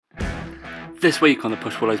This week on the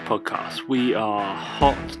Push Follows podcast, we are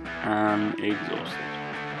hot and exhausted.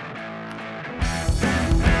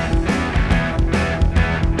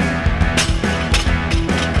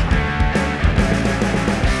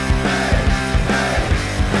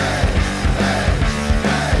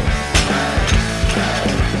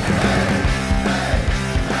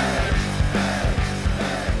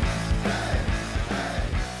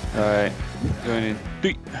 Alright, going in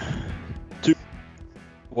 3, 2,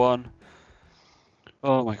 1.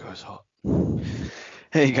 Oh my god, it's hot.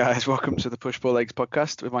 Hey guys, welcome to the Push Ball Legs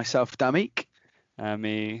podcast with myself, Damik. And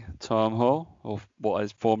me, Tom Hall, or what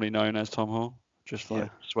is formerly known as Tom Hall, just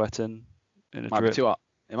sweating in a Might drip. be too hot.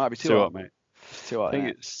 It might be too hot, mate. It's too hot.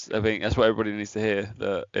 I think that's what everybody needs to hear,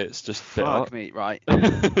 that it's just a bit hot. Fuck me, right?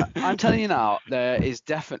 I'm telling you now, there is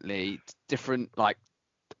definitely different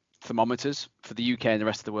thermometers for the UK and the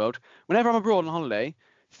rest of the world. Whenever I'm abroad on holiday,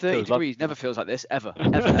 30 degrees never feels like this, ever.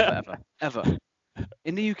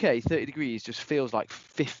 In the UK, 30 degrees just feels like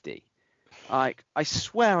 50. Like, I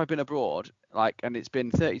swear I've been abroad, and it's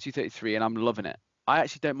been 32, 33, and I'm loving it. I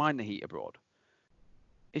actually don't mind the heat abroad.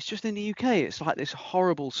 It's just in the UK, it's like this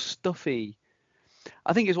horrible, stuffy.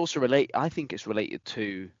 I think it's also related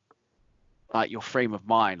to your frame of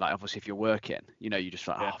mind. Like, obviously, if you're working, you're just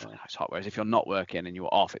like, oh, it's hot. Whereas if you're not working and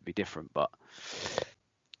you're off, it'd be different. But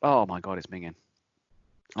oh my god, it's minging.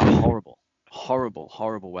 Oh,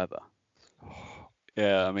 horrible weather.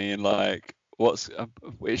 Yeah, I mean,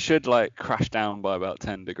 it should crash down by about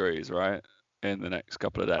 10 degrees, right, in the next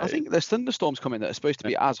couple of days. I think there's thunderstorms coming that are supposed to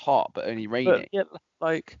be as hot but only rainy.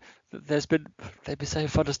 But, they've been saying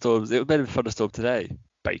thunderstorms. It was meant to be a thunderstorm today.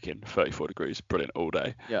 Baking, 34 degrees, brilliant all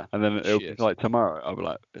day. Yeah. And then it'll be tomorrow. I'll be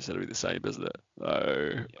like, it's gonna be the same, isn't it?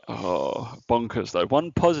 Oh, bonkers though.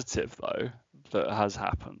 One positive though that has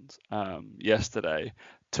happened yesterday,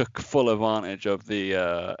 took full advantage of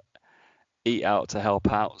the Eat Out to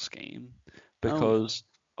Help Out scheme, because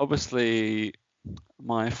obviously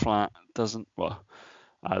my flat doesn't,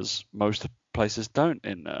 as most places don't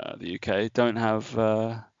in the UK, don't have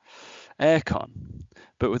aircon.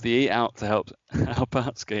 But with the Eat Out to Help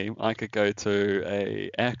Out scheme, I could go to a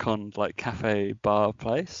aircon cafe bar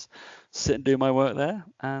place, sit and do my work there,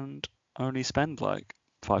 and only spend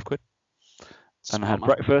 £5. And I had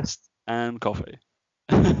breakfast and coffee.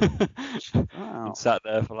 Wow. And sat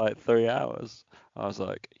there for 3 hours. I was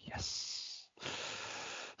like, yes,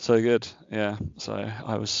 so good. Yeah. So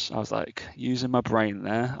I was using my brain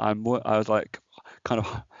there. I was kind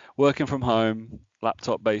of working from home,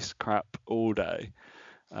 laptop based crap all day.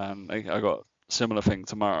 I got similar thing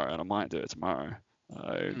tomorrow, and I might do it tomorrow.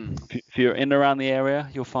 If you're in and around the area,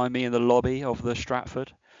 you'll find me in the lobby of the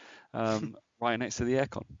Stratford, right next to the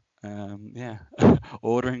aircon.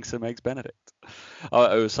 Ordering some eggs Benedict.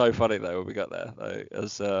 Oh, it was so funny though when we got there.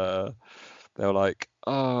 They were like,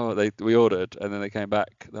 oh, we ordered, and then they came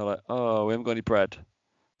back. They're like, oh, we haven't got any bread. I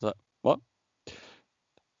was like, what?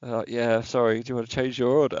 They're like, yeah, sorry, do you want to change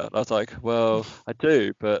your order? And I was like, well, I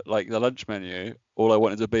do, but the lunch menu, all I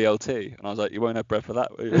want is a BLT. And I was like, you won't have bread for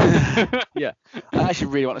that, will you? Yeah, I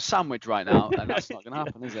actually really want a sandwich right now, and that's not going to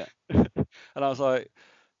happen, is it? And I was like,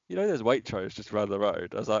 there's Waitrose just around the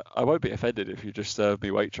road. I was like, I won't be offended if you just serve me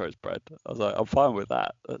Waitrose bread. I was like, I'm fine with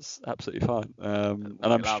that. That's absolutely fine. And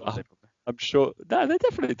I'm sure. No, they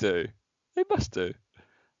definitely do. They must do.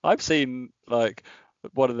 I've seen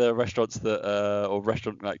one of the restaurants or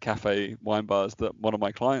restaurant cafe wine bars that one of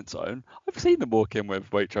my clients own. I've seen them walk in with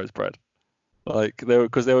Waitrose bread.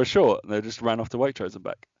 Because they were short and they just ran off to Waitrose and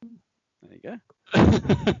back. There you go.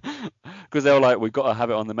 Because they were like, we've got to have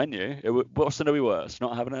it on the menu. What's going to be worse?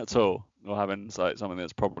 Not having it at all, or having something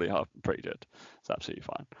that's probably pretty good. It's absolutely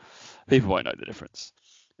fine. People won't know the difference.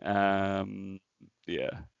 So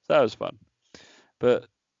that was fun. But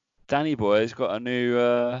Danny boy's got a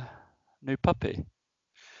new puppy.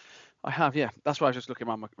 I have, yeah. That's why I was just looking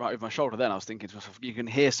right over my shoulder then. I was thinking to myself, you can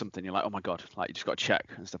hear something, you're like, oh my god, you just got to check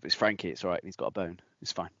and stuff. It's Frankie, it's all right. He's got a bone.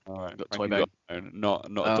 It's fine. All right. Got a toy bone. Not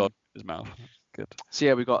a dog in his mouth. Good. So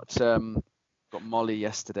yeah, we got Molly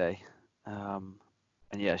yesterday, and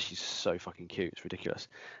yeah, she's so fucking cute. It's ridiculous.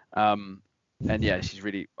 And yeah, she's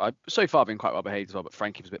really so far been quite well behaved as well. But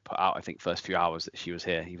Frankie was a bit put out. I think first few hours that she was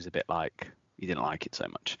here, he was a bit he didn't like it so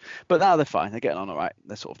much. But now they're fine. They're getting on all right.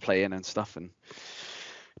 They're sort of playing and stuff and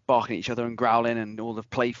barking at each other and growling and all the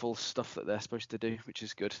playful stuff that they're supposed to do, which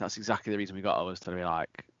is good. That's exactly the reason we got her, was to be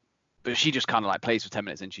but she just kind of plays for 10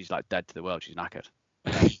 minutes and she's dead to the world. She's knackered.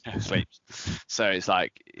 Sleeps. So it's at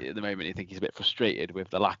the moment you think he's a bit frustrated with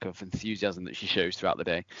the lack of enthusiasm that she shows throughout the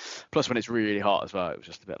day. Plus when it's really hot as well, it was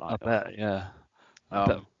just a bit I bet, yeah.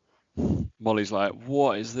 Molly's like,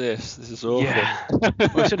 what is this? This is awful. Yeah. Well,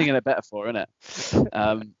 it's only going to get better for, isn't it?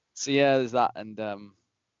 So yeah, there's that, and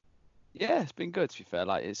yeah, it's been good to be fair.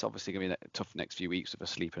 Like, it's obviously going to be tough next few weeks with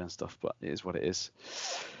us sleeping and stuff, but it is what it is.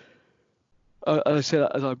 I say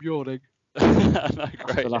that as I'm yawning. No,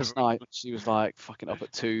 great. Last night she was like fucking up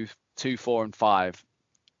at 2, 4 and 5,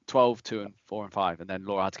 12, 2 and 4 and 5, and then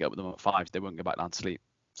Laura had to get up with them at 5 so they wouldn't go back down to sleep.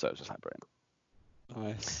 So it was just like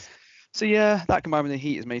brilliant. Nice. So yeah, that combined with the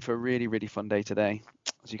heat has made for a really, really fun day today,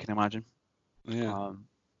 as you can imagine. Yeah.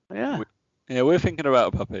 Yeah. Yeah, we're thinking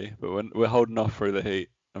about a puppy, but we're holding off through the heat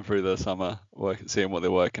and through the summer, seeing what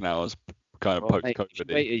their working hours kind of Well, post-COVID.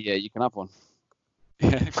 mate, wait a year, you can have one.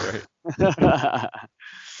 Yeah, great.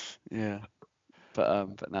 Yeah.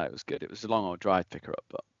 But no, it was good. It was a long old drive to pick her up,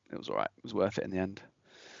 but it was all right. It was worth it in the end.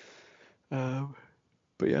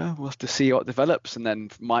 But yeah, we'll have to see what develops. And then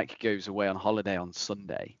Mike goes away on holiday on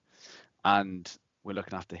Sunday, and we're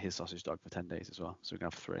looking after his sausage dog for 10 days as well. So we're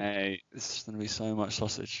gonna have 3. Hey, this is going to be so much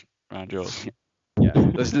sausage around yours. Yeah,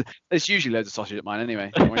 there's usually loads of sausage at mine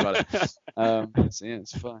anyway. Don't worry about it. So yeah,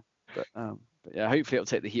 it's fine. But yeah, hopefully it'll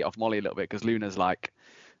take the heat off Molly a little bit, because Luna's like,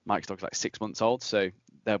 Mike's dog's like 6 months old, so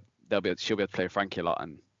she'll be able to play with Frankie a lot,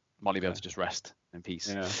 and Molly will be able to just rest in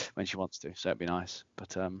peace when she wants to. So it'd be nice.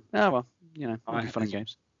 But yeah, well, you know, it'll be fun and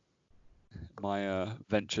games. My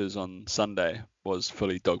ventures on Sunday was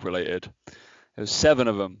fully dog related. There was 7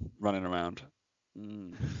 of them running around.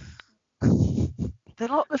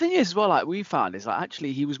 The thing is, as well, like we found, is like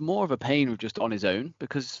actually he was more of a pain with just on his own,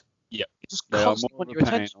 because yeah, just they are constantly more want of your a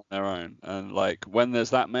pain attention. on their own. And like when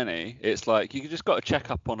there's that many, it's like you just got to check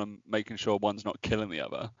up on them, making sure one's not killing the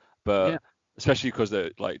other. But Yeah. especially because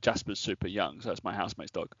they're like, Jasper's super young, so that's my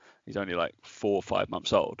housemate's dog. He's only like 4 or 5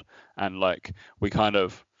 months old, and like we kind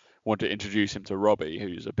of want to introduce him to Robbie,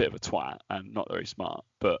 who's a bit of a twat and not very smart,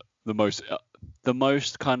 but the most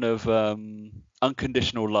kind of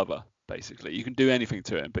unconditional lover. Basically, you can do anything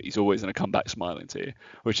to him, but he's always going to come back smiling to you,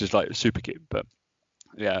 which is like super cute. But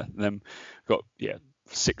yeah, then got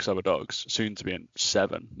 6 other dogs, soon to be in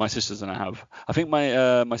 7. My sister's gonna have. I think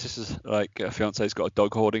my sister's like fiance's got a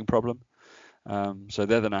dog hoarding problem, so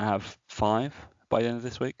they're gonna have 5 by the end of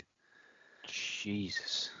this week.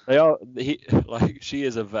 Jesus. They are. She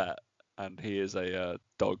is a vet and he is a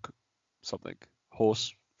dog something,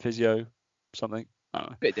 horse physio something. I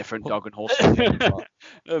don't know. Bit different, dog and horse.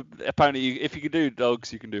 Apparently, if you can do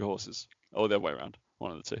dogs, you can do horses, or the other way around,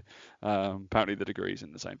 one of the two. Apparently, the degree's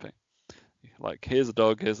in the same thing. Like, here's a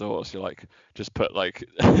dog, here's a horse. You're like, just put like,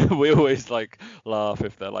 we always like laugh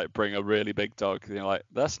if they're like, bring a really big dog. You're like,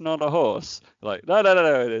 that's not a horse. You're like, no,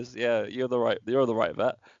 it is. Yeah, you're the right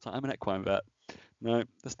vet. It's like, I'm an equine vet. No,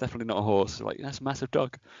 that's definitely not a horse. You're like, that's a massive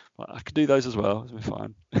dog. Like, I could do those as well. It'll be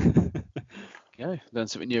fine. Yeah, learn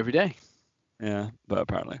something new every day. Yeah, but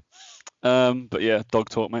apparently. But yeah, dog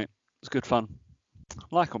talk, mate. It's good fun. I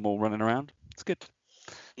like them all running around. It's good.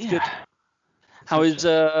 It's good. How is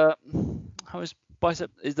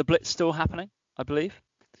Bicep? Is the Blitz still happening? I believe.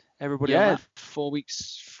 Everybody. Yeah, on that? 4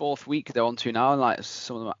 weeks, 4th week they're on to now, and like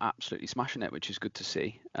some of them are absolutely smashing it, which is good to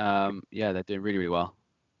see. Yeah, they're doing really, really well.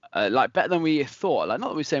 Like better than we thought. Like, not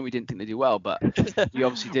that we're saying we didn't think they do well, but we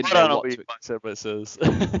obviously didn't know what to. Bicep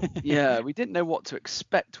Blitzers. Yeah, we didn't know what to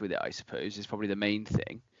expect with it, I suppose, is probably the main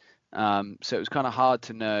thing. So it was kind of hard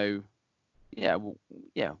to know,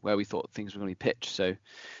 where we thought things were going to be pitched. So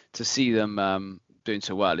to see them doing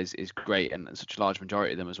so well is great, and such a large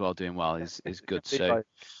majority of them as well doing well is good. So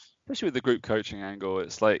especially with the group coaching angle,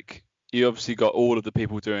 it's like you obviously got all of the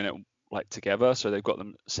people doing it like together, so they've got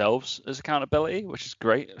themselves as accountability, which is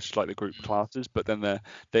great. It's like the group classes, but then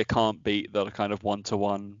they can't beat the kind of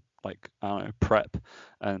one-to-one, like, I don't know, prep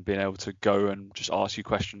and being able to go and just ask you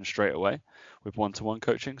questions straight away with one-to-one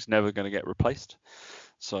coaching. It's never going to get replaced.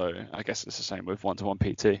 So I guess it's the same with one-to-one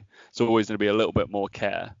PT. It's always going to be a little bit more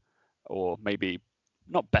care, or maybe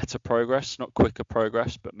not better progress, not quicker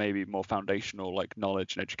progress, but maybe more foundational like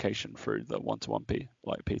knowledge and education through the one-to-one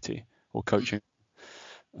PT or coaching.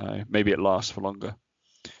 Maybe it lasts for longer,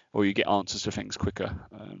 or you get answers to things quicker.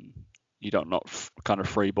 You don't kind of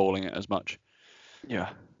free balling it as much.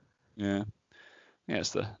 Yeah.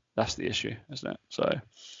 That's the issue, isn't it? So,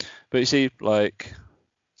 but you see, like,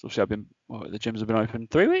 obviously the gyms have been open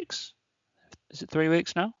 3 weeks. Is it 3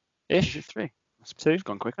 weeks now? Ish. Is it 3? It's 2. It's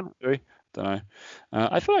gone quick, hasn't it? 3. Don't know.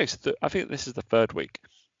 I feel like I think this is the 3rd week.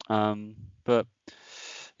 But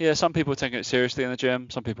yeah, some people are taking it seriously in the gym.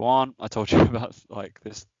 Some people aren't. I told you about like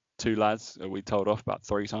this 2 lads that we told off about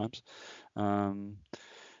 3 times, and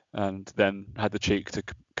then had the cheek to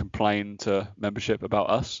complain to membership about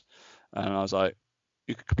us. And I was like,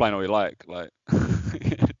 you can complain all you like.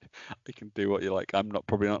 You can do what you like. I'm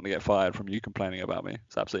probably not gonna get fired from you complaining about me.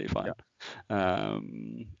 It's absolutely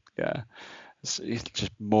fine. Yeah, it's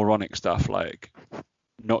just moronic stuff like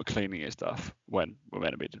not cleaning your stuff when we're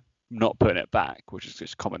meant to be not putting it back, which is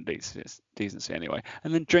just common decency anyway.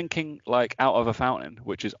 And then drinking like out of a fountain,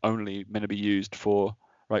 which is only meant to be used for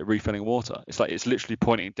like refilling water. It's like it's literally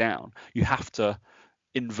pointing down. You have to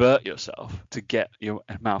invert yourself to get your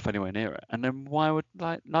mouth anywhere near it. And then why would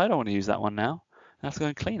like no, I don't want to use that one now. I have to go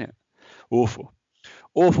and clean it. Awful,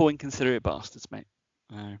 inconsiderate bastards, mate.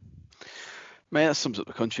 Mate, that sums up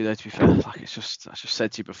the country though, to be fair. Like it's just, I just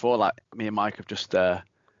said to you before, like me and Mike have just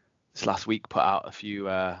this last week put out a few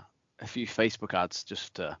Facebook ads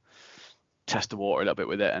just to test the water a little bit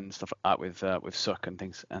with it and stuff like that with Suck and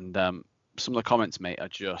things. And some of the comments, mate, are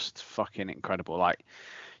just fucking incredible. Like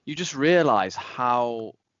you just realise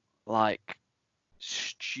how like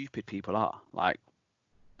stupid people are. Like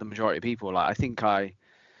the majority of people. Like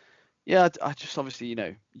I just obviously, you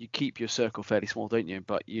know, you keep your circle fairly small, don't you?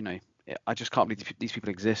 But you know, I just can't believe these people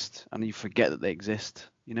exist, and you forget that they exist.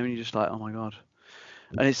 You know, and you're just like, oh my god.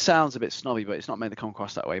 And it sounds a bit snobby, but it's not meant to come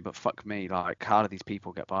across that way. But fuck me, like, how do these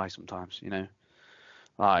people get by sometimes? You know,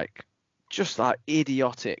 like just like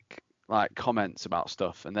idiotic like comments about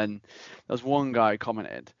stuff. And then there was one guy who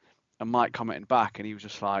commented, and Mike commented back, and he was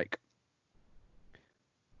just like,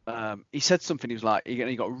 he said something. He was like,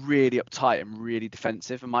 he got really uptight and really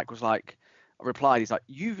defensive, and Mike was like, replied, he's like,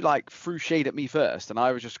 you like threw shade at me first, and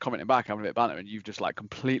I was just commenting back, having a bit of banter, and you've just like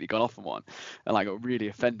completely gone off on one, and like got really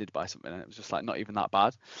offended by something, and it was just like not even that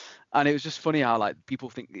bad. And it was just funny how like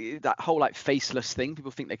people think that whole like faceless thing,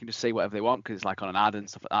 people think they can just say whatever they want because it's like on an ad and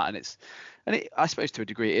stuff like that, and it I suppose to a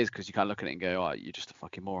degree it is, because you kind of look at it and go, oh, you're just a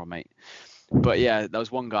fucking moron, mate. But yeah, there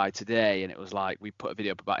was one guy today, and it was like, we put a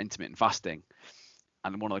video up about intermittent fasting,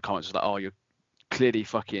 and one of the comments was like, oh, you're clearly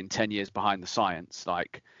fucking 10 years behind the science,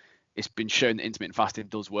 like it's been shown that intermittent fasting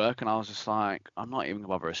does work. And I was just like, I'm not even gonna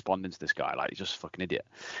bother responding to this guy, like he's just a fucking idiot.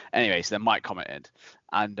 Anyway, so then Mike commented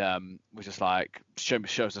and was just like,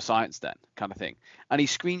 shows the science then, kind of thing. And he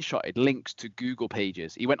screenshotted links to Google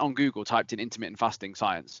pages. He went on Google, typed in intermittent fasting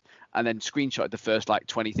science, and then screenshotted the first like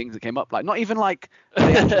 20 things that came up, like not even like the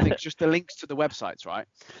actual things, just the links to the websites, right?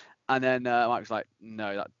 And then Mike was like,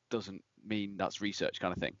 no, that doesn't mean that's research,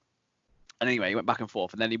 kind of thing. And anyway, he went back and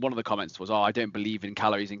forth, and then one of the comments was, oh, I don't believe in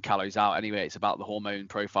calories in, calories out. Anyway, it's about the hormone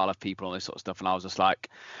profile of people and this sort of stuff. And I was just like,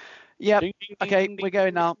 yep, okay, we're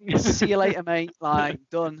going now. See you later, mate. Like,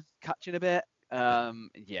 done. Catch you in a bit.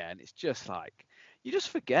 Yeah, and it's just like, you just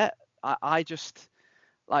forget. I just,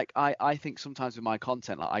 like, I think sometimes with my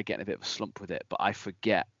content, like, I get in a bit of a slump with it, but I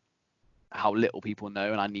forget how little people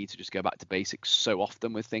know, and I need to just go back to basics so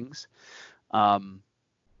often with things.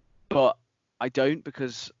 But I don't,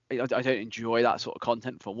 because I don't enjoy that sort of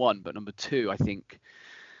content, for one. But number two, I think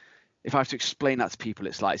if I have to explain that to people,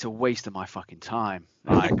 it's like, it's a waste of my fucking time.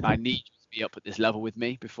 Like, I need you to be up at this level with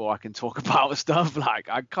me before I can talk about stuff. Like,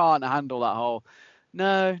 I can't handle that whole,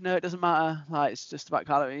 no, it doesn't matter. Like, it's just about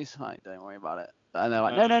calories. Like, don't worry about it. And they're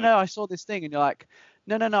like, no, I saw this thing. And you're like,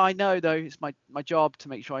 no, I know though. It's my job to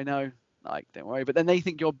make sure I know. Like, don't worry. But then they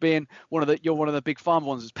think you're being one of the big pharma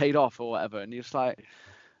ones that's paid off or whatever. And you're just like,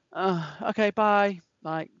 okay, bye.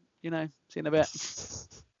 Like, you know, see you in a bit.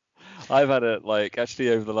 I've had it like actually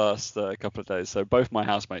over the last couple of days. So both my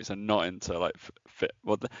housemates are not into like fit.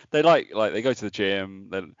 Well, they like they go to the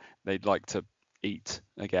gym. They like to eat,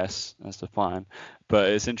 I guess. That's fine. But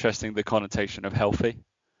it's interesting the connotation of healthy,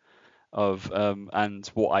 of and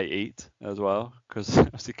what I eat as well. Because I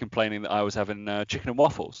was complaining that I was having chicken and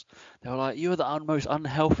waffles. They were like, "You're the most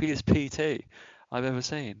unhealthiest PT I've ever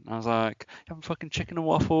seen." And I was like, having fucking chicken and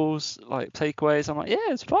waffles, like takeaways. I'm like, yeah,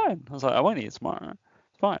 it's fine. I was like, I won't eat it tomorrow.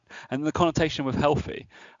 It's fine. And the connotation with healthy,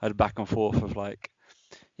 I had back and forth of like,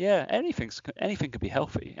 yeah, anything could be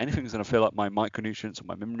healthy. Anything's gonna fill up my micronutrients or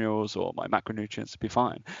my minerals or my macronutrients to be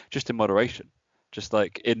fine, just in moderation. Just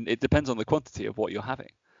like it depends on the quantity of what you're having.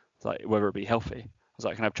 It's like whether it be healthy. I was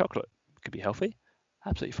like, can I have chocolate? It could be healthy.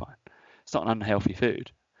 Absolutely fine. It's not an unhealthy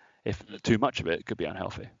food. If too much of it could be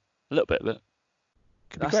unhealthy. A little bit of it.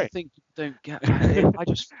 That's the thing people don't get.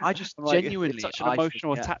 I just like, genuinely, it's such an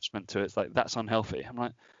emotional attachment to it. It's like, that's unhealthy. I'm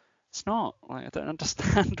like, it's not. Like, I don't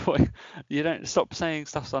understand why you don't stop saying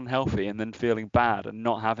stuff's unhealthy and then feeling bad and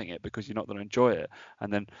not having it because you're not going to enjoy it,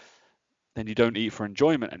 and then you don't eat for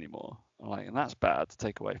enjoyment anymore. Like, and that's bad to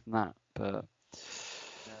take away from that. But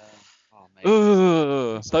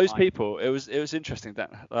Those people, it was interesting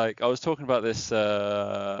that, like, I was talking about this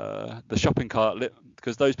the shopping cart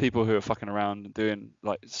because those people who are fucking around and doing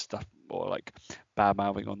like stuff or like bad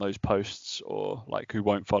mouthing on those posts, or like who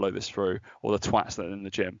won't follow this through, or the twats that are in the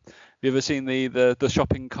gym. Have you ever seen the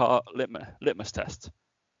shopping cart litmus test?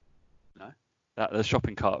 No. The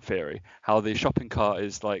shopping cart theory, how the shopping cart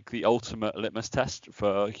is like the ultimate litmus test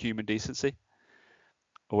for human decency,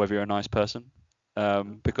 or whether you're a nice person.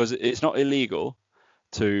 Because it's not illegal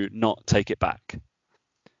to not take it back,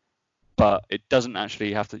 but it doesn't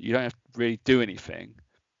actually have to. You don't have to really do anything,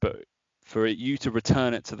 but for you to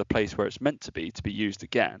return it to the place where it's meant to be used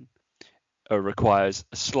again, requires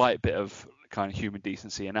a slight bit of kind of human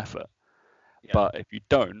decency and effort. Yeah. But if you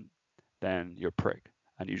don't, then you're a prick,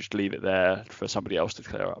 and you just leave it there for somebody else to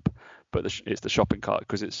clear up. But it's the shopping cart,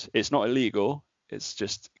 because it's not illegal. It's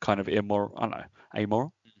just kind of immoral. I don't know,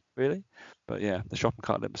 amoral, really. But yeah, the shopping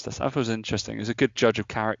cart litmus test. That was interesting. It's a good judge of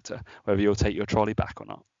character, whether you'll take your trolley back or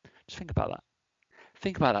not. Just think about that.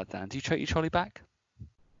 Think about that, Dan. Do you take your trolley back?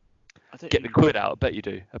 Get the quid out. I bet you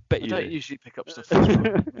do. I don't usually pick up stuff.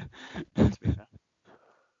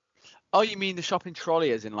 Oh, you mean the shopping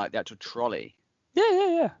trolley, as in like the actual trolley?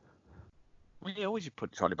 Yeah. Well, you always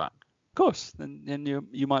put the trolley back. Of course. Then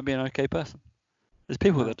you might be an okay person. There's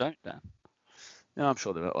people that don't, Dan. No, I'm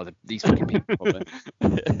sure there are these fucking people probably.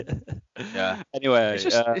 Yeah. Anyway, it's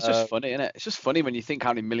just funny, isn't it? It's just funny when you think how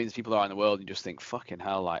many millions of people there are in the world, and you just think, fucking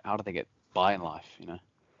hell, like, how do they get by in life, you know?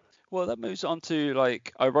 Well, that moves on to,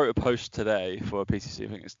 like, I wrote a post today for PTC. I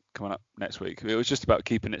think it's coming up next week. It was just about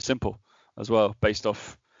keeping it simple as well, based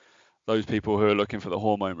off those people who are looking for the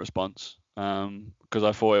hormone response. Because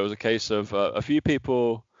I thought it was a case of a few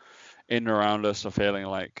people in and around us are feeling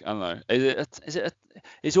like, I don't know,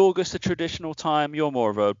 is August a traditional time? You're more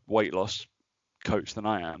of a weight loss coach than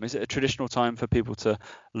I am. Is it a traditional time for people to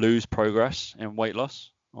lose progress in weight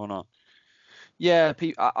loss or not? Yeah,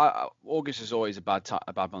 August is always a bad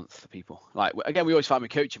month for people. Like, again, we always find with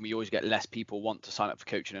coaching, we always get less people want to sign up for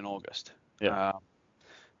coaching in August. Yeah.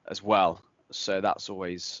 As well. So that's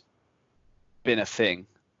always been a thing.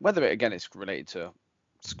 Whether it's related to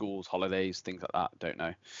schools, holidays, things like that, don't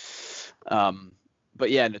know. But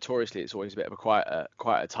yeah, notoriously, it's always a bit of a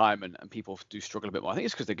quieter time, and people do struggle a bit more. I think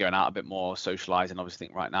it's because they're going out a bit more, socialising. Obviously,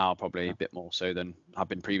 think right now probably a bit more so than have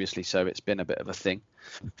been previously. So it's been a bit of a thing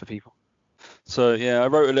for people. So yeah, I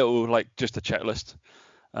wrote a little, like, just a checklist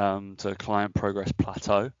to client progress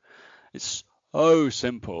plateau. It's so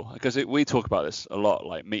simple, because we talk about this a lot,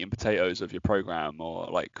 like meat and potatoes of your program, or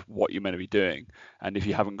like what you're meant to be doing. And if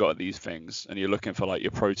you haven't got these things and you're looking for like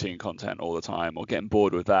your protein content all the time, or getting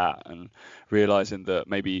bored with that and realizing that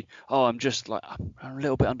maybe, I'm just like, I'm a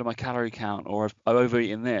little bit under my calorie count, or I've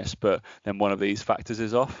overeaten this, but then one of these factors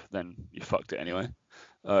is off, then you fucked it anyway.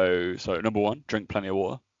 So number 1, drink plenty of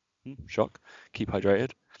water. Shock. Keep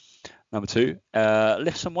hydrated. Number 2,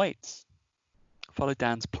 lift some weights. Follow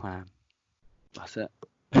Dan's plan. That's it.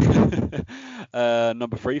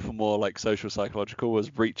 Number 3, for more like social psychological,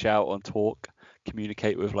 was reach out and talk,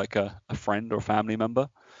 communicate with like a friend or family member.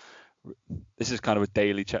 This is kind of a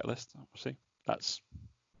daily checklist. See, that's,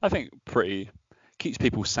 I think, pretty keeps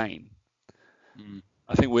people sane.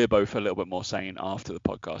 I think we're both a little bit more sane after the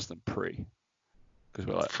podcast than pre, because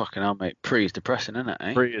we're like, fucking hell, mate. Pre is depressing, isn't it?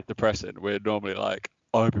 Eh? Pre is depressing. We're normally like,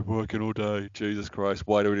 I've been working all day. Jesus Christ,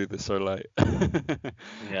 why do we do this so late?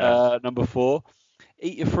 Yeah. Number 4,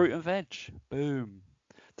 eat your fruit and veg. Boom.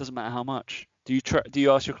 Doesn't matter how much. Do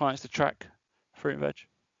you ask your clients to track fruit and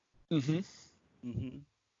veg?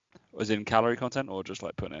 As in calorie content, or just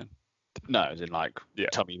like putting it in? No, as in like,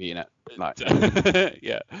 tell me you've eaten it. Like,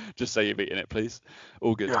 yeah, just say you've eaten it, please.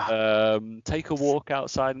 All good. Take a walk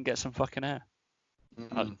outside and get some fucking air.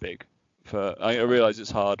 That's big. I realize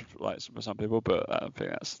it's hard for some people, but I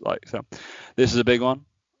think that's like, so this is a big one,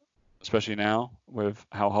 especially now with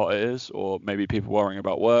how hot it is, or maybe people worrying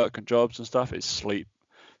about work and jobs and stuff. Is sleep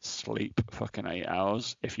fucking 8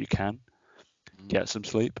 hours if you can. Get some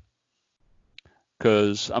sleep,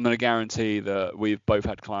 because I'm going to guarantee that we've both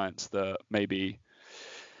had clients that maybe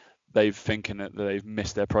they've thinking that they've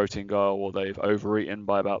missed their protein goal, or they've overeaten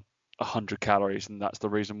by about 100 calories, and that's the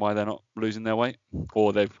reason why they're not losing their weight,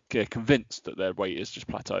 or they're convinced that their weight is just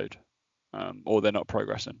plateaued, or they're not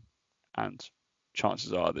progressing, and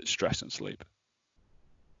chances are that stress and sleep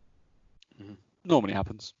normally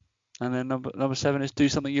happens. And then number 7 is do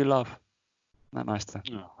something you love. Isn't that nice to?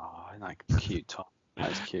 Oh, like cute, Tom.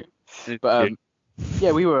 That's cute. But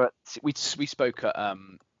yeah, we spoke at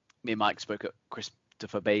me and Mike spoke at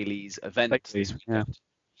Christopher Bailey's event this weekend.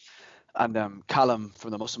 And Callum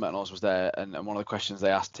from the Muscle Metanols was there, and one of the questions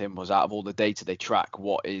they asked him was, out of all the data they track,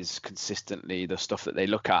 what is consistently the stuff that they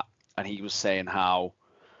look at? And he was saying how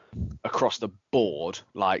across the board,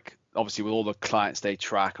 like obviously with all the clients they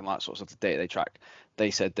track and that sort of data they track,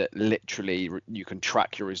 they said that literally you can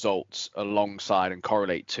track your results alongside and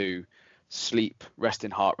correlate to sleep,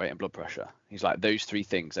 resting heart rate, and blood pressure. He's like, those three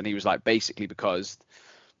things. And he was like, basically because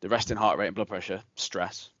the resting heart rate and blood pressure,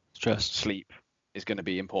 stress, sleep is going to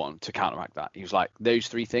be important to counteract that. He was like, those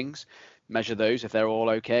three things, measure those. If they're all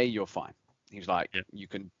okay, you're fine. He was like, you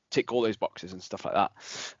can tick all those boxes and stuff like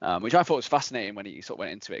that, which I thought was fascinating when he sort of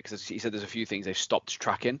went into it, because he said there's a few things they've stopped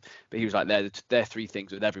tracking, but he was like, they're three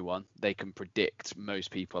things with everyone. They can predict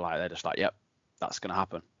most people, like they're just like, yep, that's going to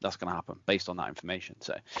happen. That's going to happen based on that information.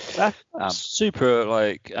 So that's super,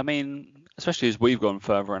 like, I mean, especially as we've gone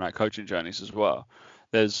further in our coaching journeys as well.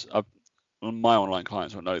 There's my online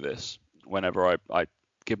clients will know this whenever I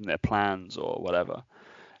give them their plans or whatever,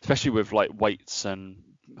 especially with like weights, and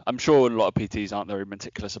I'm sure a lot of PTs aren't very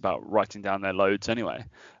meticulous about writing down their loads anyway,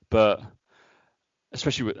 but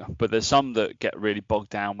there's some that get really bogged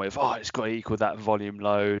down with, it's got to equal that volume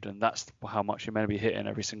load, and that's how much you're meant to be hitting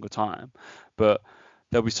every single time. But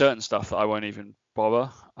there'll be certain stuff that I won't even bother.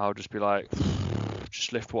 I'll just be like,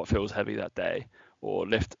 just lift what feels heavy that day, or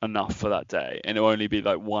lift enough for that day, and it'll only be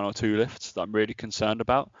like 1 or 2 lifts that I'm really concerned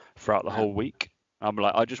about throughout the whole week. I'm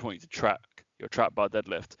like, I just want you to track your trap bar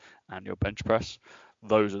deadlift and your bench press.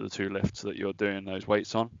 Those are the 2 lifts that you're doing those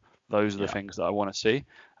weights on. Those are the things that I want to see,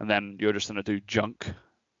 and then you're just going to do junk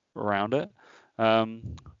around it.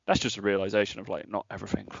 That's just a realization of like, not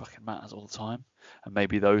everything fucking matters all the time, and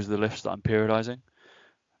maybe those are the lifts that I'm periodizing,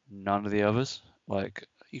 none of the others. Like,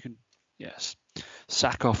 you can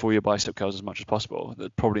sack off all your bicep curls as much as possible. They're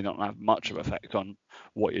probably not going to have much of an effect on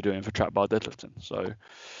what you're doing for trap bar deadlifting, so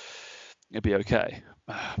it'll be okay.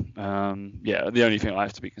 The only thing I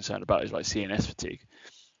have to be concerned about is like CNS fatigue,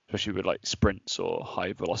 especially with like sprints or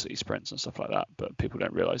high velocity sprints and stuff like that. But people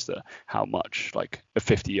don't realize that how much like a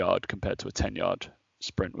 50-yard compared to a 10-yard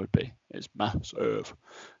sprint would be is massive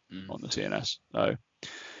on the CNS. So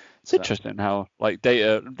it's interesting how like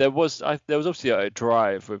data, there was obviously a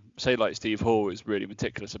drive with, say, like Steve Hall is really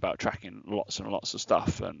meticulous about tracking lots and lots of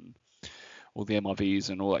stuff and all the MRVs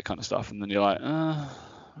and all that kind of stuff, and then you're like,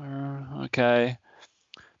 okay,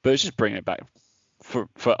 but it's just bringing it back for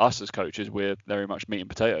us as coaches. We're very much meat and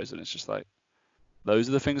potatoes, and it's just like, those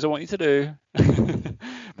are the things I want you to do.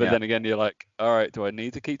 But then again, you're like, all right, do I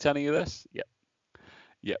need to keep telling you this?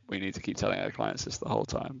 Yep, we need to keep telling our clients this the whole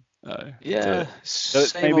time. So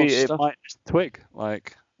maybe it might just twig,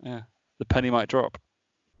 like, the penny might drop.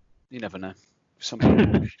 You never know. Some people,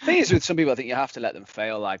 the thing is, with some people, I think you have to let them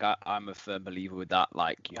fail. Like I'm a firm believer with that.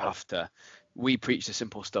 Like, you have to. We preach the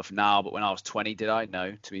simple stuff now, but when I was 20, did I?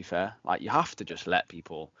 No, to be fair. Like, you have to just let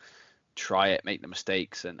people try it, make the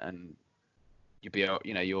mistakes, and you'll be,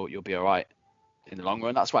 you'll be all right in the long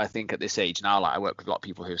run. That's why I think at this age now, like, I work with a lot of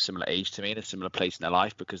people who are similar age to me in a similar place in their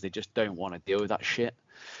life, because they just don't want to deal with that shit.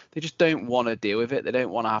 They just don't want to deal with it. They don't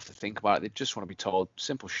want to have to think about it. They just want to be told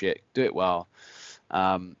simple shit, do it well,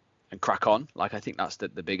 and crack on. Like, I think that's the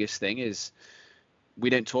biggest thing is, we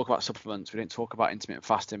don't talk about supplements. We don't talk about intermittent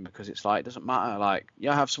fasting, because it's like, it doesn't matter. Like,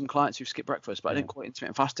 I have some clients who skip breakfast, but I didn't call it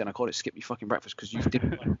intermittent fasting. I called it skip your fucking breakfast, because you did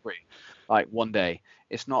it like one day.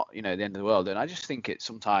 It's not, the end of the world. And I just think it's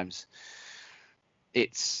sometimes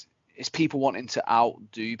it's people wanting to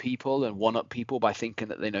outdo people and one up people by thinking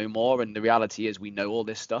that they know more. And the reality is, we know all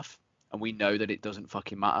this stuff, and we know that it doesn't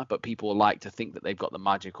fucking matter, but people like to think that they've got the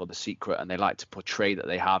magic or the secret, and they like to portray that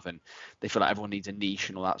they have, and they feel like everyone needs a niche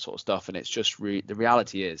and all that sort of stuff. And it's just the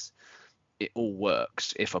reality is, it all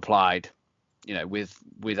works if applied,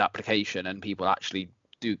 with application, and people actually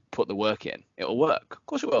do put the work in. It'll work. Of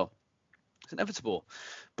course it will. It's inevitable.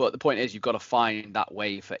 But the point is, you've got to find that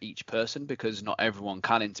way for each person, because not everyone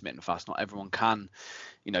can intermittent fast. Not everyone can,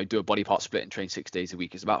 do a body part split and train 6 days a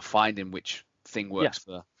week. It's about finding which thing works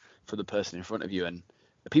for the person in front of you. And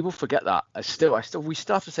people forget that. We still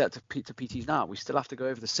have to say that to PTs now. We still have to go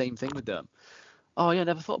over the same thing with them. Oh yeah,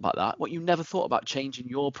 never thought about that. What, you never thought about changing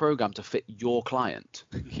your program to fit your client?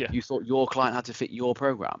 You thought your client had to fit your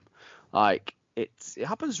program. Like, it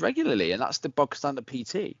happens regularly, and that's the bog standard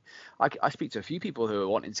PT. I speak to a few people who are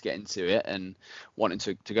wanting to get into it and wanting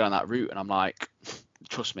to go down that route, and I'm like,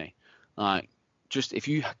 trust me, like, just if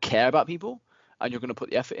you care about people and you're going to put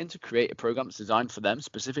the effort in to create a program that's designed for them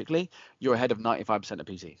specifically, you're ahead of 95% of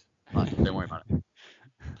PTs. Like, don't worry about it.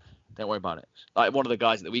 Don't worry about it. Like, one of the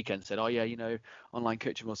guys at the weekend said, oh yeah, online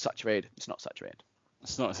coaching was saturated. It's not saturated.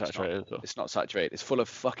 It's not saturated. It's not saturated. It's full of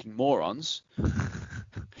fucking morons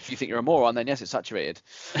If you think you're a moron, then yes, it's saturated.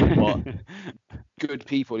 But good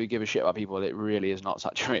people who give a shit about people, it really is not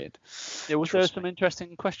saturated. Yeah, was there Trust some me.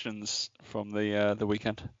 interesting questions from the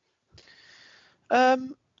weekend?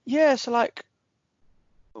 Yeah, so like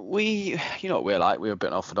you know what we're like. We're a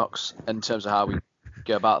bit orthodox in terms of how we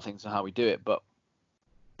go about things and how we do it, but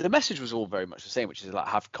the message was all very much the same, which is like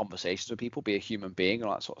have conversations with people, be a human being, and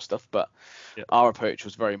all that sort of stuff. But our approach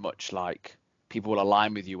was very much like people will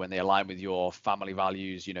align with you when they align with your family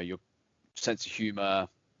values, you know, your sense of humor,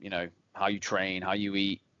 you know, how you train, how you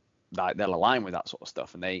eat, like they'll align with that sort of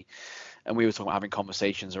stuff. And we were talking about having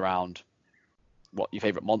conversations around what your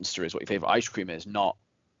favorite monster is, what your favorite ice cream is, not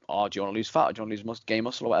do you want to lose fat, or do you want to lose gain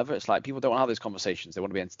muscle or whatever. It's like people don't want to have those conversations. They want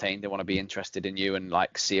to be entertained, they want to be interested in you and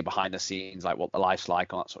like see a behind the scenes, like what the life's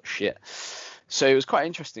like, all that sort of shit. So it was quite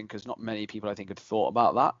interesting because not many people I think had thought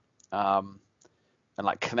about that. And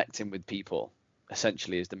like connecting with people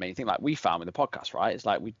essentially is the main thing, like we found with the podcast, right? It's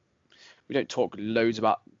like we don't talk loads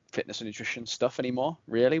about fitness and nutrition stuff anymore,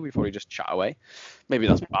 really. We probably just chat away. Maybe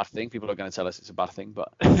that's a bad thing. People are going to tell us it's a bad thing,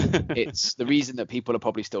 but it's the reason that people are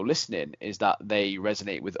probably still listening is that they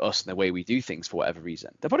resonate with us and the way we do things for whatever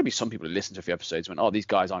reason. There'll probably be some people who listen to a few episodes and went, oh, these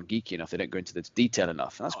guys aren't geeky enough, they don't go into the detail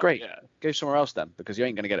enough, and that's great. Yeah. Go somewhere else then, because you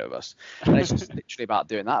ain't going to get it with us. And it's just literally about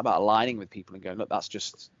doing that, about aligning with people and going, look, that's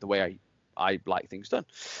just the way I like things done.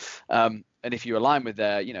 And if you align with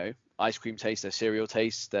their, you know, ice cream taste, their cereal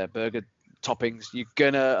taste, their burger toppings, you're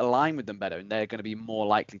going to align with them better, and they're going to be more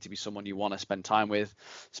likely to be someone you want to spend time with,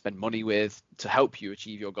 spend money with, to help you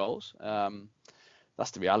achieve your goals. That's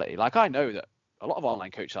the reality. Like, I know that a lot of online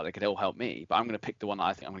coaches out there could all help me, but I'm going to pick the one that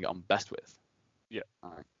I think I'm going to get on best with. Yeah.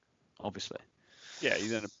 Obviously. Yeah,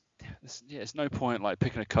 it's no point like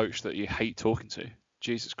picking a coach that you hate talking to.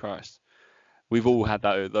 Jesus Christ. We've all had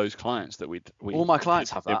those clients that we all my clients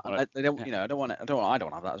have that, and they don't. You know, I don't want to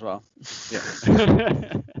have that as well. Yeah.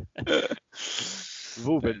 We've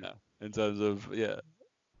all been there in terms of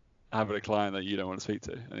having a client that you don't want to speak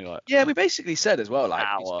to, and you're like, yeah. We basically said as well, like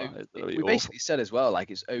said as well,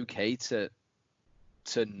 like it's okay to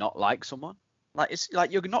not like someone. Like it's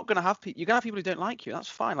like you're not gonna have people. You're gonna have people who don't like you. That's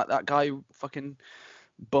fine. Like that guy who fucking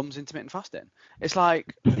bums intermittent fasting. It's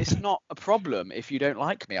like it's not a problem if you don't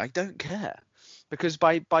like me. I don't care. Because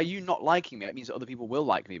by you not liking me, it means that other people will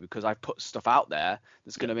like me because I've put stuff out there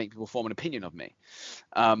that's going to make people form an opinion of me.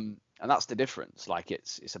 And that's the difference. Like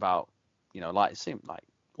it's about, you know, like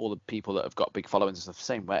all the people that have got big followings and stuff,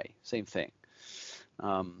 same way, same thing.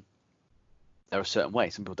 They're a certain way.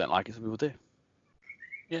 Some people don't like it, some people do.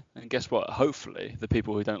 Yeah, and guess what? Hopefully the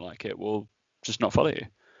people who don't like it will just not follow you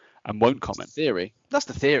and won't comment. That's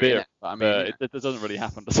the theory. Isn't it? But I mean, it doesn't really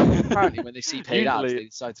happen. Does it? Apparently, when they see paid ads, they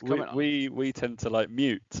decide to comment. We tend to like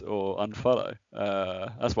mute or unfollow.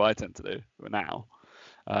 That's what I tend to do now.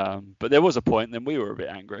 But there was a point then we were a bit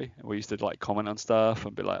angry. We used to like comment on stuff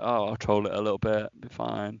and be like, oh, I'll troll it a little bit, be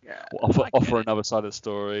fine. Yeah, offer another side of the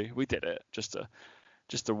story. We did it just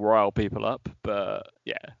to rile people up. But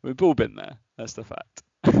yeah, we've all been there. That's the fact.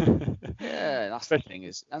 Yeah, that's the thing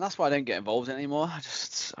and that's why I don't get involved anymore. I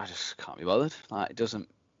just can't be bothered. Like it doesn't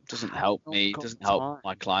help me, doesn't help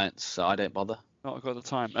my clients, so I don't bother. Not got the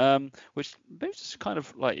time. Which maybe just kind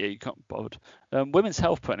of like you can't be bothered. Women's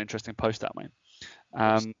Health put an interesting post out, mate.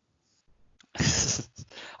 I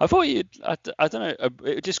thought I don't know.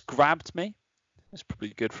 It just grabbed me. It's probably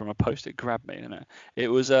good from a post. It grabbed me, isn't it? It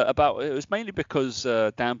was it was mainly because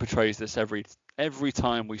Dan portrays this every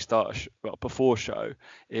time we start before show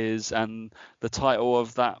and the title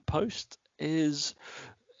of that post is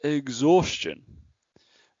exhaustion.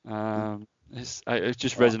 It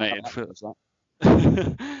just resonated.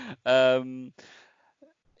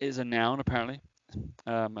 Is a noun apparently.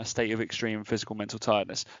 A state of extreme physical mental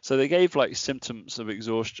tiredness. So they gave like symptoms of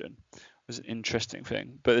exhaustion. It was an interesting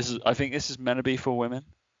thing. But I think this is meant to be for women.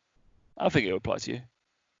 I think it would apply to you.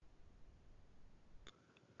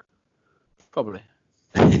 Probably.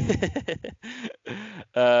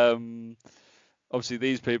 Obviously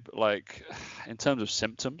these people, like in terms of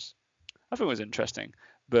symptoms, I think it was interesting.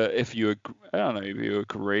 But if you I don't know if you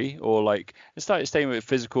agree, or like it's like staying with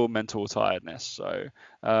physical mental tiredness. So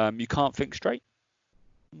you can't think straight.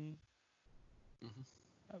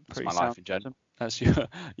 That's my life in general. That's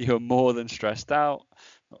you're more than stressed out.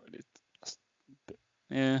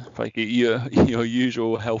 Yeah, like your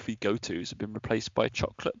usual healthy go-tos have been replaced by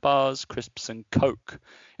chocolate bars, crisps, and Coke.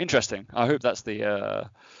 Interesting. I hope that's the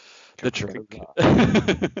drink.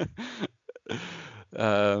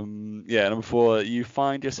 Number 4. You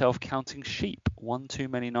find yourself counting sheep one too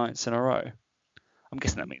many nights in a row. I'm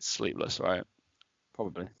guessing that means sleepless, right?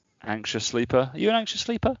 Probably. Anxious sleeper. Are you an anxious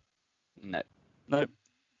sleeper? No. No.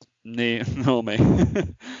 Nor me.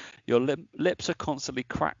 Your lips are constantly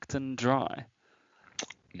cracked and dry.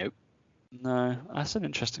 Nope. No, that's an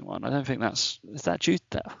interesting one. I don't think is that due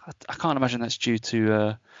to, I can't imagine that's due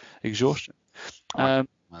to exhaustion.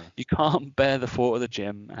 You can't bear the thought of the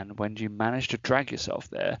gym, and when you manage to drag yourself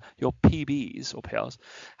there, your PBs or PRs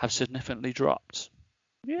have significantly dropped.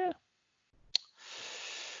 Yeah.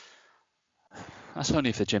 That's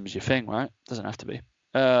only if the gym's your thing, right? Doesn't have to be.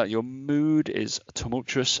 Your mood is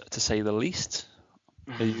tumultuous, to say the least.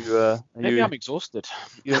 Maybe I'm exhausted.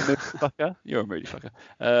 You're a moody fucker. You're a moody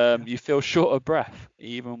fucker. You feel short of breath,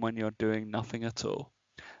 even when you're doing nothing at all.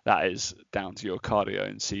 That is down to your cardio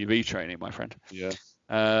and CV training, my friend. Yeah.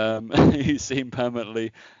 You seem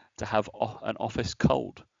permanently to have an office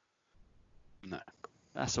cold. No.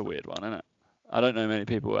 That's a weird one, isn't it? I don't know many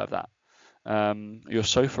people who have that. Your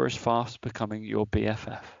sofa is fast becoming your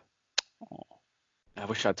BFF. Oh. I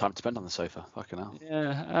wish I had time to spend on the sofa. Fucking hell.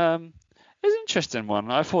 Yeah. It's an interesting one.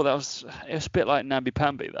 I thought it's a bit like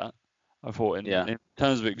namby-pamby, that. I thought in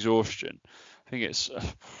terms of exhaustion, I think it's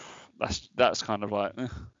that's kind of like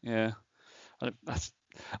yeah.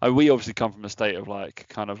 We obviously come from a state of like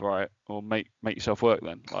kind of right, or make yourself work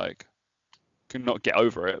then, like can not get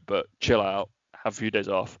over it, but chill out, have a few days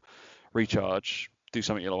off, recharge, do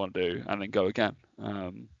something you want to do, and then go again.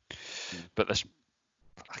 But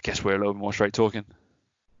I guess we're a little bit more straight talking.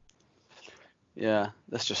 Yeah,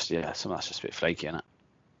 that's just some of that's just a bit flaky, isn't it?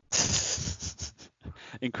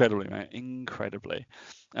 Incredibly, mate, incredibly.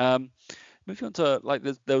 Moving on to like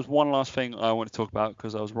there was one last thing I want to talk about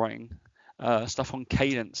because I was writing stuff on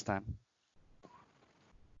cadence, Dan.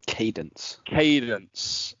 Cadence.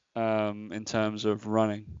 In terms of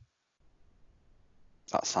running.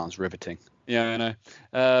 That sounds riveting. Yeah, I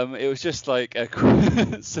know. It was just like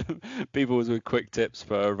some people with quick tips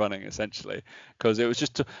for running, essentially, because it was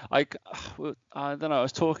just I don't know. I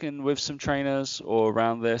was talking with some trainers or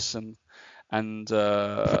around this, and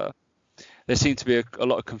there seemed to be a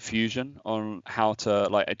lot of confusion on how to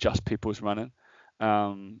like adjust people's running,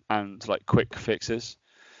 and like quick fixes.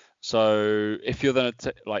 So if you're then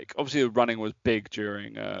like obviously running was big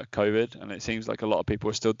during COVID, and it seems like a lot of people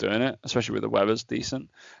are still doing it, especially with the weather's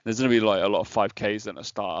decent. There's going to be like a lot of 5Ks that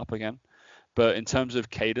start up again. But in terms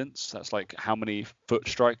of cadence, that's like how many foot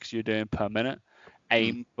strikes you're doing per minute.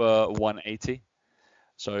 Aim for 180.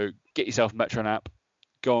 So get yourself a Metron app,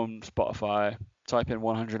 go on Spotify, type in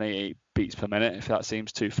 180 beats per minute. If that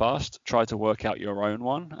seems too fast, try to work out your own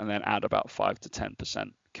one and then add about 5 to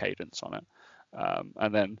 10% cadence on it.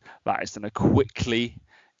 And then that is going to quickly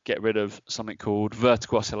get rid of something called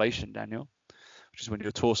vertical oscillation, Daniel, which is when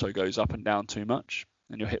your torso goes up and down too much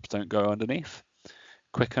and your hips don't go underneath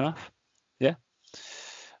quick enough. Yeah.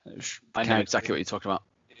 I know exactly what you're talking about.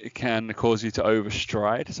 It can cause you to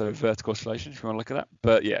overstride, so vertical oscillation, if you want to look at that.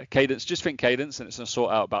 But yeah, cadence, just think cadence, and it's going to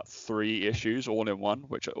sort out about 3 issues all in one,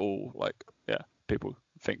 which are all like, people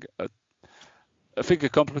think are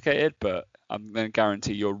complicated, but I'm going to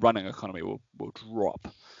guarantee your running economy will drop.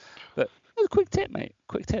 But a quick tip, mate.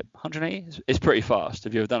 Quick tip. 180 is pretty fast.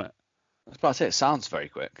 Have you ever done it? I was about to say, it sounds very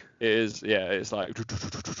quick. It is, yeah. It's like,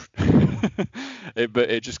 but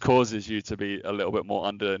it just causes you to be a little bit more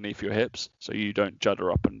underneath your hips, so you don't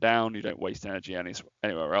judder up and down. You don't waste energy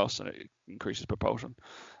anywhere else, and it increases propulsion.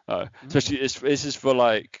 Especially this is for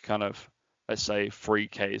like kind of, let's say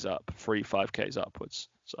 3Ks up, 5Ks upwards.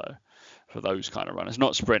 So for those kind of runners,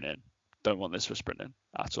 not sprinting. Don't want this for sprinting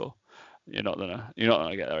at all. You're not gonna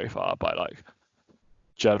get very far by like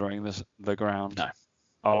juddering the ground. No.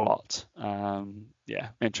 A lot.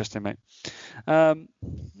 Interesting, mate. I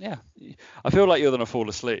feel like you're gonna fall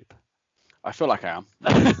asleep. I feel like I am.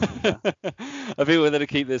 I think we're gonna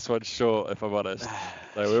keep this one short, if I'm honest.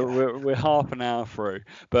 So we're half an hour through,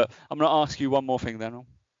 but I'm gonna ask you one more thing, Daniel.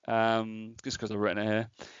 Just because I've written it here,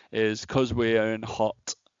 is because we're in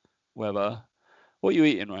hot weather. What are you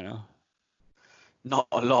eating right now? Not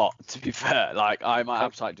a lot, to be fair. Like my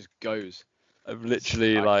appetite just goes. I've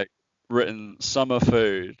literally written summer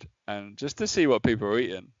food, and just to see what people are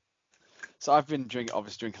eating. So I've been drinking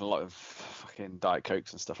a lot of fucking Diet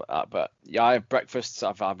Cokes and stuff like that. But yeah, I have breakfast.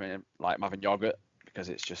 I'm having yogurt because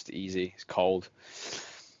it's just easy. It's cold.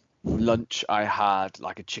 Lunch, I had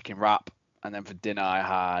like a chicken wrap, and then for dinner I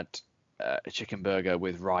had a chicken burger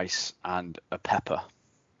with rice and a pepper.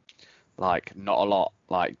 Like not a lot,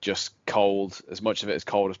 like just cold, as much of it as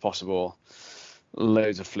cold as possible.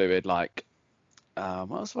 Loads of fluid. Like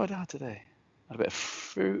what else have I had today? I had a bit of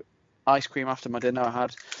fruit, ice cream after my dinner I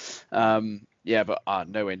had. But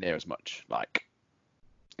nowhere near as much. Like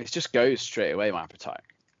it just goes straight away, my appetite,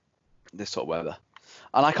 this sort of weather.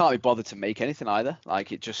 And I can't be bothered to make anything either. Like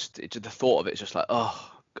the thought of it is just like,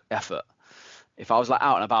 oh, effort. If I was like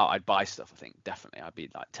out and about, I'd buy stuff. I think definitely I'd be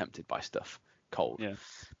like tempted by stuff cold. Yeah.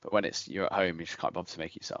 But when you're at home, you just can't bother to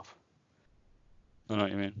make it yourself. I know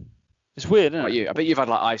what you mean. It's weird, isn't it? I bet you've had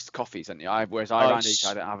like iced coffees, haven't you? Whereas I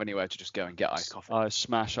don't have anywhere to just go and get iced coffee. I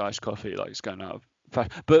smash iced coffee like it's going out of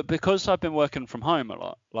fashion. But because I've been working from home a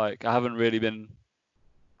lot, like I haven't really been,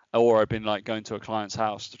 or I've been like going to a client's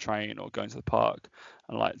house to train or going to the park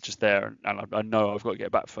and like just there, and I know I've got to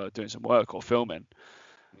get back for doing some work or filming.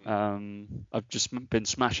 I've just been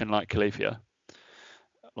smashing like Califia.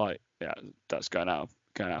 Like, yeah, that's going out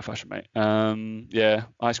of fashion, mate. Yeah,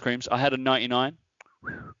 ice creams. I had a 99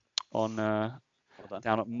 on down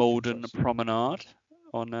at Malden Promenade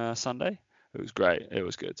on Sunday. It was great. It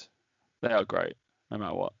was good. They are great, no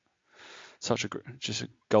matter what. Just a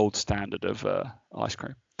gold standard of ice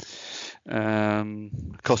cream.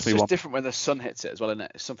 Cost me it's different when the sun hits it as well, isn't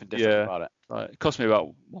it? It's something different about it. It cost me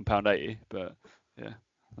about £1.80, but yeah.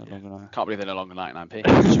 Can't believe they're no longer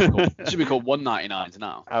 99p. It should be called 1.99s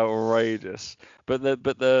now. Outrageous. But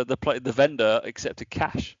the vendor accepted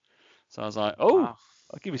cash, so I was like, wow.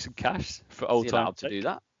 I'll give you some cash for old times. Allowed to do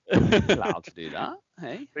that? Allowed to do that?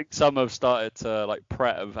 Hey. I think some have started to, like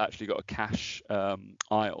Pret have actually got a cash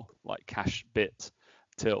aisle, like cash bit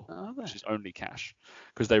till, which is only cash,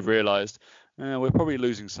 because they've realised we're probably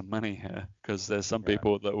losing some money here because there's some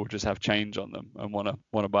people that will just have change on them and want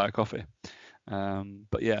to buy a coffee.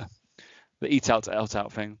 But yeah, the eat out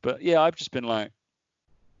thing. But yeah, I've just been like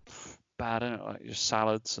bad, isn't it? Like just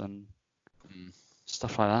salads and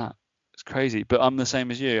stuff like that. It's crazy. But I'm the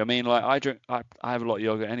same as you. I mean, like I have a lot of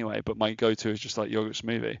yogurt anyway, but my go-to is just like yogurt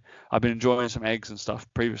smoothie. I've been enjoying some eggs and stuff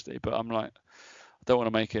previously, but I'm like, I don't want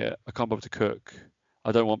to make it. I can't bother to cook.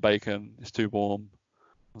 I don't want bacon. It's too warm.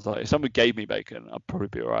 I was like, if someone gave me bacon, I'd probably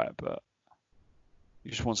be alright. But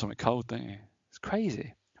you just want something cold, don't you? It's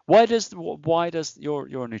crazy. Why does you're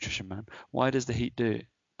a nutrition man? Why does the heat do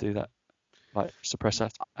that? Like suppress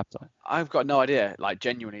appetite? I've got no idea. Like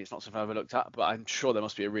genuinely, it's not something I've ever looked at, but I'm sure there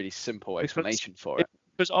must be a really simple explanation for it.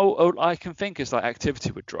 Because I can think it's like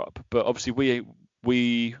activity would drop, but obviously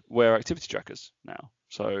we wear activity trackers now,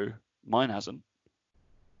 so mine hasn't.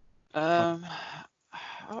 I'll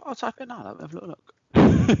type it now. Have a little look.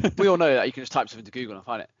 We all know that you can just type something to Google and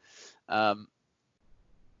find it.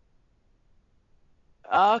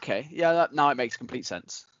 Okay, yeah, now it makes complete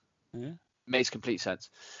sense. Yeah. Makes complete sense.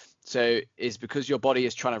 So it's because your body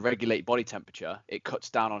is trying to regulate body temperature, it cuts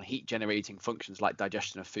down on heat generating functions like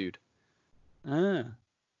digestion of food.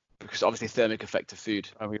 Because obviously thermic effect of food.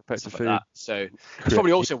 Like so it's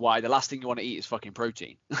probably also why the last thing you want to eat is fucking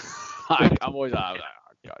protein. I'm always like,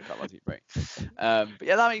 I can't want to eat protein. But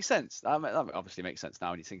yeah, that makes sense. That obviously makes sense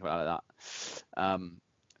now when you think about it like that.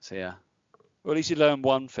 So yeah. Well, at least you learned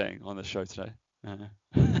one thing on the show today.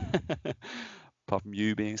 Apart from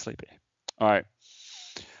you being sleepy. All right.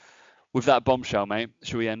 With that bombshell, mate,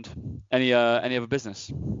 should we end? Any other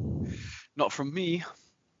business? Not from me.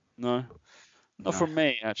 No. Not from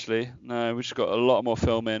me, actually. No, we just got a lot more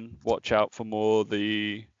filming. Watch out for more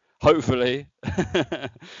hopefully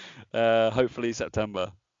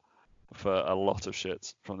September for a lot of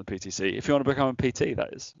shit from the PTC. If you want to become a PT, that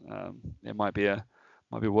is. It might be a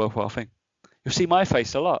worthwhile thing. You'll see my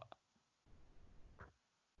face a lot.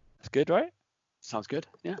 It's good, right? Sounds good.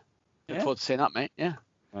 Yeah. Look forward to seeing that, mate. Yeah.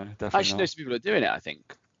 No, I actually know some people are doing it. I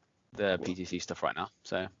think the PTC stuff right now.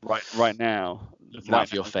 So right now, looking out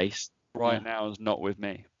for your face. Right now is not with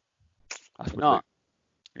me. That's not.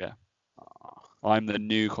 Yeah. I'm the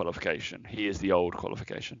new qualification. He is the old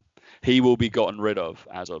qualification. He will be gotten rid of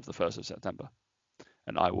as of the 1st of September,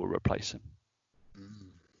 and I will replace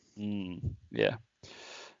him. Yeah.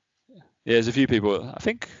 Yeah, there's a few people. I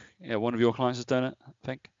think one of your clients has done it. I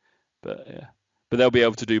think, but they'll be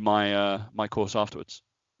able to do my my course afterwards.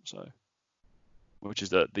 So, which is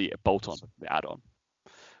the bolt-on, the add-on,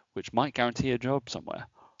 which might guarantee a job somewhere.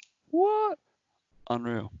 What?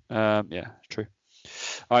 Unreal. Yeah, true.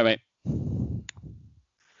 All right, mate.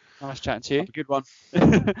 Nice chatting to you. Have a good one.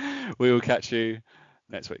 We will catch you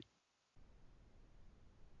next week.